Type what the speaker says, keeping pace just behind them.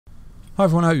Hi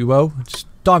everyone, I hope you're well. Just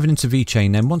diving into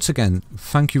Vechain then. Once again,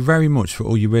 thank you very much for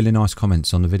all your really nice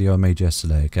comments on the video I made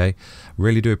yesterday, okay?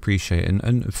 Really do appreciate it.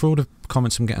 And for all the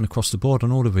comments I'm getting across the board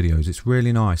on all the videos, it's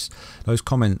really nice. Those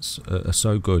comments are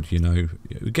so good, you know.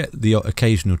 We get the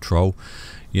occasional troll,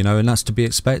 you know, and that's to be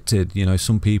expected. You know,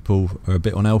 some people are a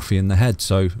bit unhealthy in the head,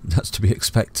 so that's to be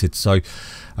expected. So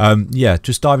yeah,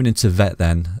 just diving into Vet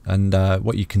then, and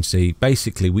what you can see,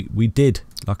 basically we did,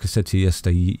 like I said to you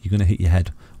yesterday, you're going to hit your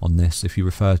head on this. If you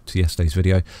refer to yesterday's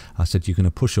video, I said you're going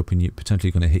to push up and you're potentially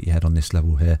going to hit your head on this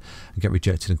level here and get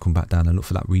rejected and come back down and look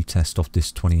for that retest off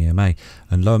this 20 EMA,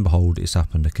 and lo and behold, it's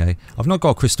happened. Okay, I've not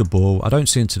got a crystal ball, I don't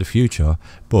see into the future,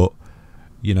 but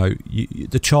you know,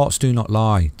 the charts do not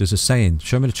lie. There's a saying,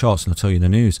 show me the charts and I'll tell you the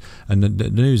news. And the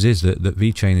news is that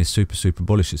Vechain is super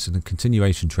bullish. It's in a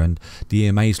continuation trend. The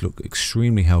EMAs look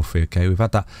extremely healthy. Okay, we've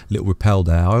had that little repel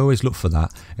there. I always look for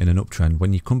that in an uptrend.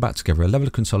 When you come back together, a level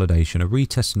of consolidation, a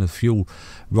retesting of fuel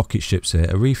rocket ships here,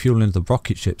 a refueling of the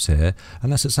rocket ships here,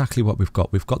 and that's exactly what we've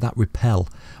got. We've got that repel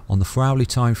on the 4-hourly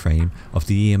time frame of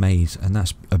the EMAs, and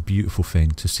that's a beautiful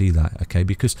thing to see that. Okay,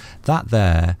 because that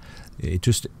there,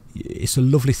 it's a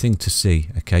lovely thing to see,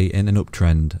 okay, in an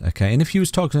uptrend, okay. And if you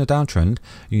was targeting a downtrend,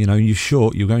 you know,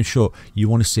 you're going short, you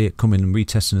want to see it coming and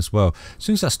retesting as well. As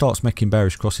soon as that starts making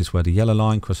bearish crosses where the yellow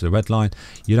line crosses the red line,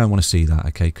 you don't want to see that,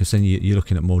 okay, because then you're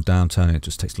looking at more downturn and it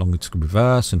just takes longer to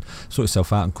reverse and sort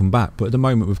itself out and come back. But at the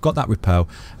moment we've got that repel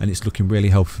and it's looking really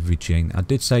healthy for Vechain. I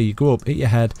did say you go up, hit your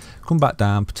head, come back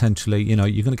down, potentially, you know,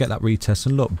 you're going to get that retest,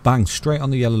 and look, bang, straight on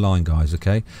the yellow line, guys.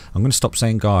 Okay, I'm going to stop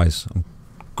saying guys.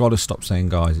 Gotta stop saying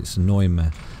guys, it's annoying me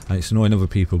and it's annoying other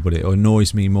people, but it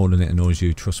annoys me more than it annoys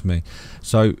you, trust me.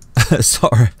 So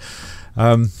sorry.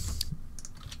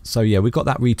 So yeah, we got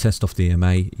that retest off the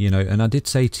EMA, you know, and I did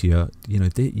say to you, you know,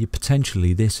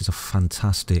 potentially this is a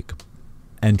fantastic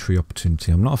entry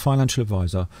opportunity. I'm not a financial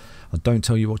advisor, I don't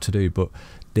tell you what to do, but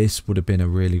this would have been a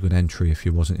really good entry if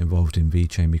you wasn't involved in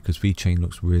Vechain, because Vechain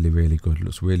looks really good,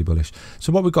 looks really bullish.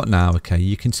 So what we've got now, okay,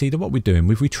 you can see that what we're doing,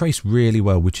 we've retraced really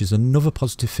well, which is another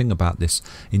positive thing about this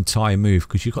entire move,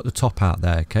 because you've got the top out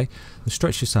there, okay. Let's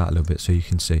stretch this out a little bit so you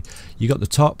can see. You got the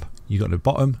top, you got the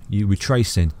bottom, you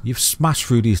retracing, you've smashed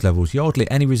through these levels, you hardly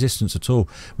any resistance at all,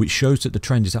 which shows that the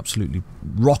trend is absolutely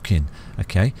rocking,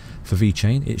 okay, for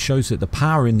Vechain. It shows that the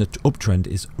power in the uptrend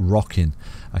is rocking,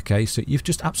 okay. So you've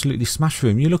just absolutely smashed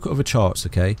through them. You look at other charts,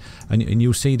 okay, and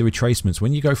you'll see the retracements.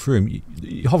 When you go through them,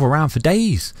 you hover around for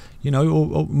days, you know,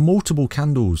 or multiple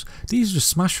candles. These just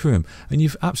smash through them, and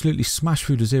you've absolutely smashed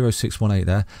through the 0618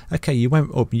 there. Okay, you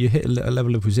went up, you hit a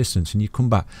level of resistance and you come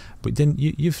back, but then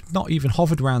you've not even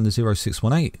hovered around the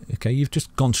 0618, okay, you've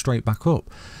just gone straight back up.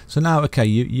 So now, okay,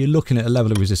 you're looking at a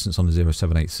level of resistance on the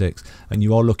 0786 and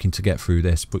you are looking to get through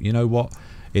this, but you know what,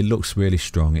 it looks really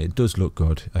strong, it does look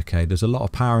good, okay. There's a lot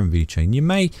of power in Vechain. You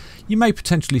may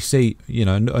potentially see, you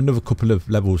know, another couple of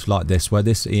levels like this where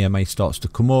this EMA starts to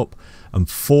come up and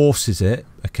forces it,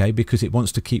 okay, because it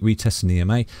wants to keep retesting the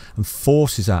EMA and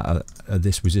forces out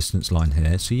this resistance line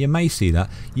here. So you may see that,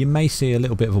 you may see a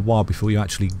little bit of a while before you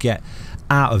actually get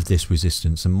out of this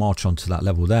resistance and march onto that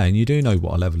level there. And you do know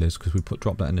what a level is because we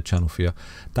dropped that in the channel for you.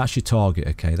 That's your target,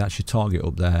 okay, that's your target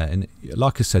up there. And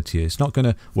like I said to you, it's not going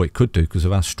to, well, it could do because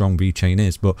of how strong Vechain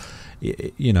is, but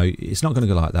you know, it's not going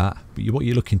to go like that. But what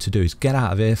you're looking to do is get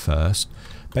out of here first,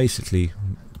 basically.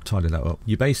 Tidy that up.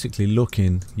 You're basically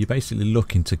looking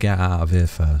to get out of here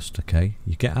first, okay.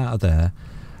 You get out of there,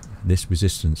 this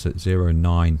resistance at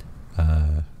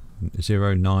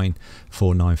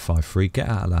 0.94953, get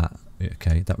out of that,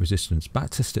 okay, that resistance, back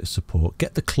test it as support,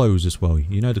 get the close as well.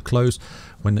 You know, the close,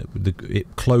 when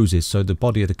it closes, so the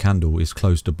body of the candle is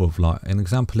closed above, like an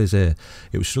example is here,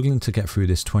 it was struggling to get through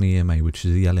this 20 EMA, which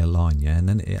is the yellow line, yeah, and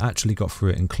then it actually got through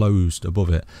it and closed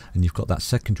above it, and you've got that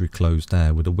secondary close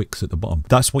there with the wicks at the bottom.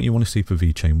 That's what you want to see for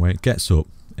Vechain, where it gets up,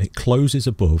 it closes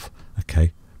above,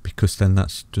 okay, because then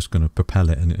that's just going to propel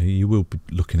it, and you will be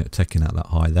looking at taking out that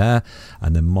high there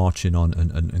and then marching on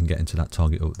and getting to that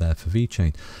target up there for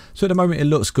Vechain. So at the moment it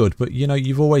looks good, but you know,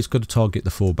 you've always got to target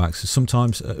the fallbacks. So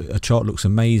sometimes a chart looks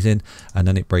amazing and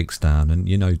then it breaks down, and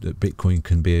you know that Bitcoin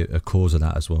can be a cause of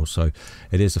that as well. So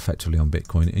it is effectively on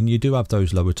Bitcoin, and you do have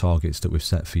those lower targets that we've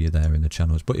set for you there in the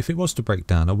channels. But if it was to break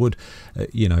down, I would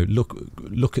you know,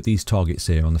 look at these targets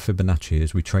here on the Fibonacci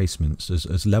as retracements,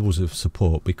 as levels of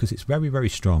support, because it's very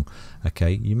strong.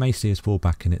 Okay, you may see us fall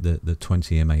back in it, the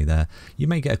 20 EMA there. You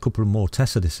may get a couple of more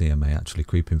tests of this EMA actually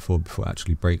creeping forward before it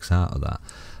actually breaks out of that.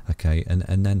 Okay,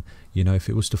 and then, you know, if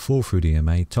it was to fall through the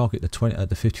EMA, target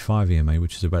the 55 EMA,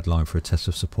 which is a red line, for a test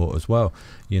of support as well.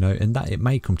 You know, and that it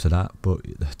may come to that, but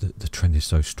the trend is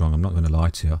so strong, I'm not going to lie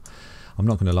to you. I'm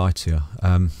not going to lie to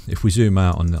you. If we zoom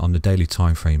out on the daily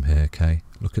time frame here, okay,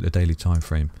 look at the daily time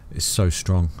frame. It's so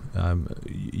strong.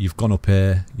 You've gone up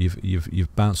here.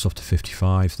 You've bounced off to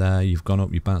 55 there. You've gone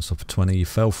up. You bounced off to 20. You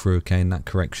fell through, okay, in that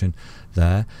correction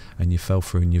there, and you fell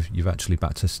through, and you've actually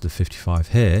back tested the 55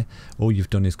 here. All you've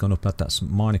done is gone up at that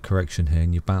minor correction here,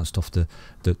 and you bounced off the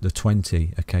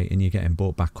 20, okay, and you're getting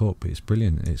brought back up. It's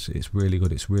brilliant. It's really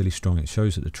good. It's really strong. It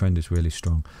shows that the trend is really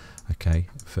strong. Okay,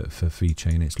 for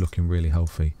Vechain, it's looking really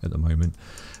healthy at the moment.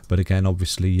 But again,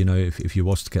 obviously, you know, if you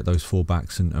was to get those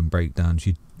fallbacks and breakdowns,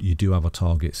 you do have our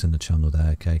targets in the channel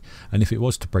there, okay? And if it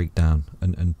was to break down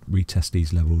and retest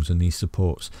these levels and these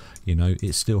supports, you know,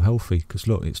 it's still healthy, because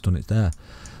look, it's done it there.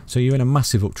 So you're in a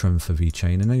massive uptrend for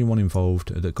Vechain, and anyone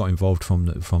involved that got involved from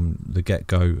the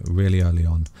get-go really early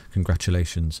on,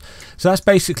 congratulations. So that's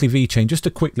basically Vechain. Just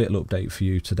a quick little update for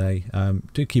you today.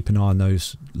 Do keep an eye on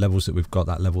those levels that we've got,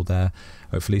 that level there.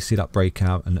 Hopefully see that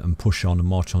breakout and push on and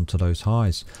march on to those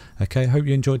highs. Okay, hope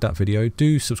you enjoyed that video.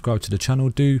 Do subscribe to the channel.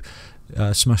 Do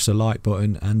smash the like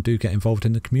button, and do get involved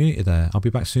in the community there. I'll be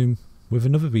back soon with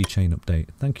another Vechain update.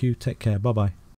 Thank you. Take care. Bye-bye.